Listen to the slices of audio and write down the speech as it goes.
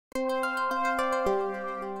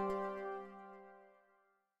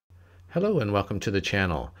Hello and welcome to the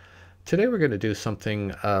channel. Today we're going to do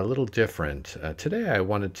something a little different. Today I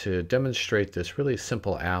wanted to demonstrate this really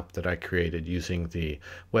simple app that I created using the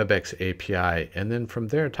WebEx API, and then from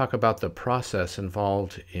there talk about the process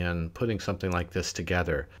involved in putting something like this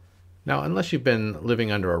together. Now, unless you've been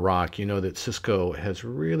living under a rock, you know that Cisco has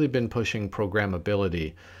really been pushing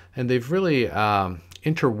programmability, and they've really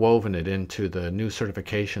interwoven it into the new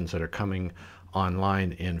certifications that are coming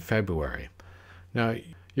online in February. Now,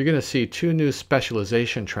 you're going to see two new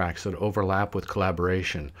specialization tracks that overlap with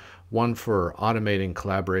collaboration. One for automating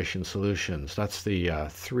collaboration solutions, that's the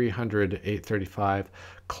 300.835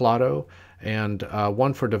 CLAUTO, and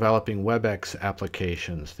one for developing WebEx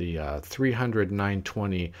applications, the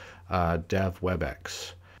 300.920 Dev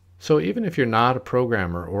WebEx. So even if you're not a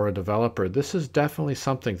programmer or a developer, this is definitely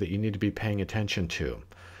something that you need to be paying attention to.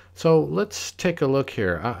 So let's take a look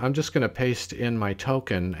here. I'm just going to paste in my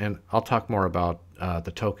token, and I'll talk more about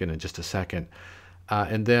the token in just a second.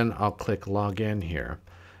 And then I'll click Login here.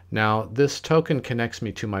 Now this token connects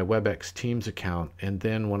me to my WebEx Teams account, and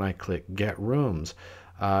then when I click Get Rooms,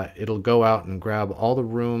 it'll go out and grab all the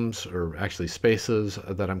rooms, or actually spaces,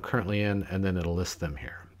 that I'm currently in, and then it'll list them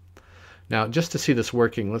here. Now, just to see this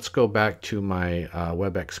working, let's go back to my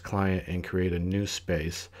WebEx client and create a new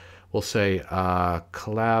space. We'll say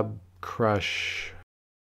Collab Crush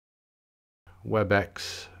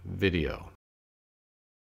WebEx Video.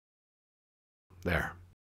 There.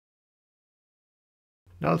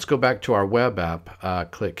 Now let's go back to our web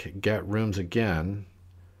app, click Get Rooms again,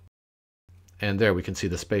 and there we can see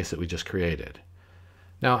the space that we just created.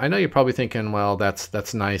 Now, I know you're probably thinking, well,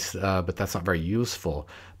 that's nice, but that's not very useful.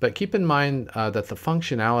 But keep in mind that the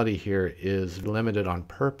functionality here is limited on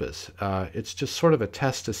purpose. It's just sort of a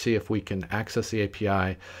test to see if we can access the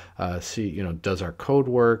API, see, does our code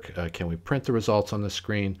work? Can we print the results on the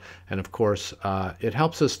screen? And of course, it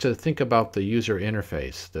helps us to think about the user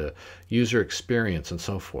interface, the user experience, and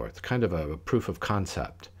so forth, kind of a proof of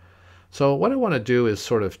concept. So what I want to do is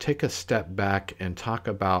sort of take a step back and talk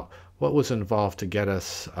about what was involved to get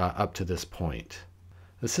us up to this point.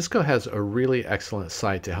 The Cisco has a really excellent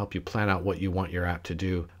site to help you plan out what you want your app to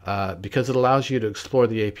do because it allows you to explore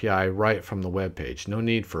the API right from the web page. No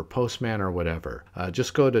need for Postman or whatever.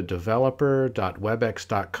 Just go to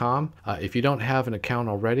developer.webex.com. If you don't have an account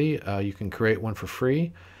already, you can create one for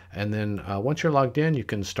free. And then once you're logged in, you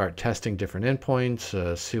can start testing different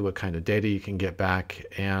endpoints, see what kind of data you can get back,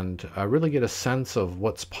 and really get a sense of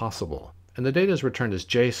what's possible. And the data is returned as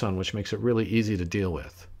JSON, which makes it really easy to deal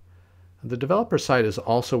with. The developer site is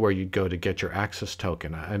also where you go to get your access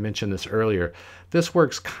token. I mentioned this earlier. This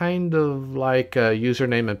works kind of like a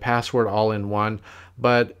username and password all in one,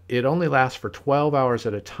 but it only lasts for 12 hours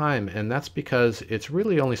at a time, and that's because it's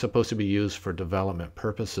really only supposed to be used for development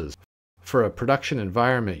purposes. For a production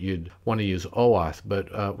environment, you'd want to use OAuth,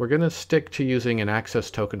 but we're going to stick to using an access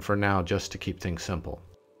token for now just to keep things simple.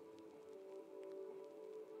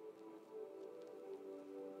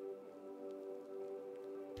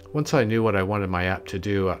 Once I knew what I wanted my app to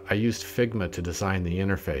do, I used Figma to design the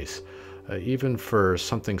interface. Even for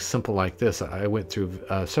something simple like this, I went through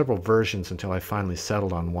several versions until I finally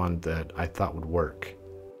settled on one that I thought would work.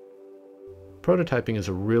 Prototyping is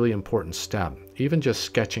a really important step. Even just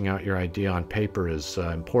sketching out your idea on paper is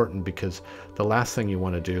important because the last thing you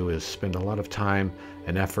want to do is spend a lot of time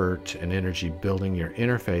and effort and energy building your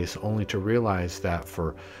interface only to realize that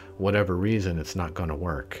for whatever reason it's not going to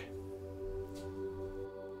work.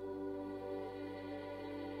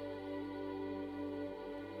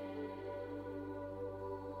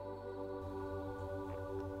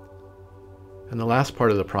 And the last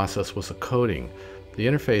part of the process was the coding. The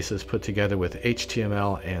interface is put together with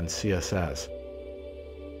HTML and CSS.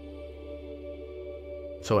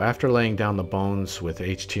 So after laying down the bones with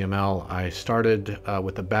HTML, I started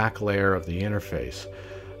with the back layer of the interface.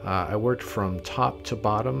 I worked from top to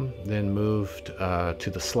bottom, then moved to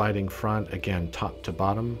the sliding front, again top to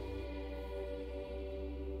bottom.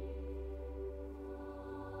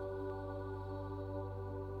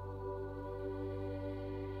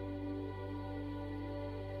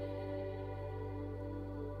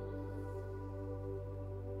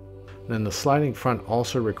 Then the sliding front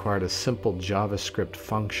also required a simple JavaScript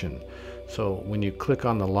function. So when you click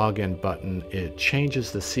on the login button, it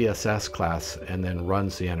changes the CSS class and then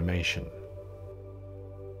runs the animation.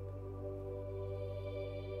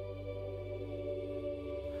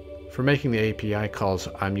 For making the API calls,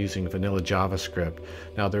 I'm using vanilla JavaScript.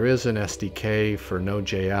 Now there is an SDK for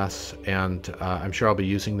node.js, and I'm sure I'll be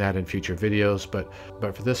using that in future videos, but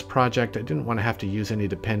for this project I didn't want to have to use any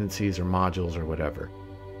dependencies or modules or whatever.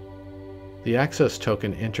 The access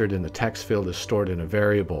token entered in the text field is stored in a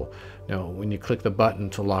variable. Now, when you click the button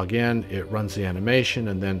to log in, it runs the animation,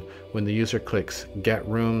 and then when the user clicks Get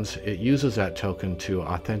Rooms, it uses that token to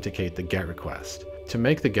authenticate the GET request. To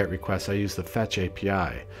make the GET request, I use the Fetch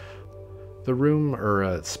API. The room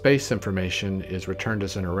or space information is returned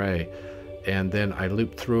as an array, and then I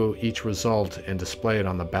loop through each result and display it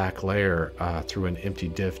on the back layer through an empty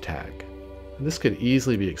div tag. And this could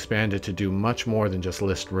easily be expanded to do much more than just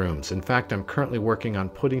list rooms. In fact, I'm currently working on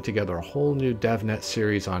putting together a whole new DevNet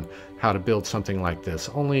series on how to build something like this,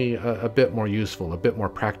 only a bit more useful, a bit more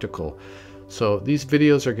practical. So these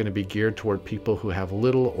videos are going to be geared toward people who have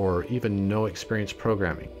little or even no experience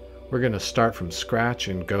programming. We're going to start from scratch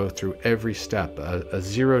and go through every step, a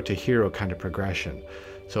zero to hero kind of progression.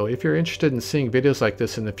 So if you're interested in seeing videos like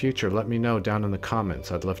this in the future, let me know down in the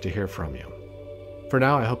comments. I'd love to hear from you. For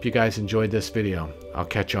now, I hope you guys enjoyed this video. I'll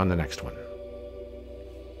catch you on the next one.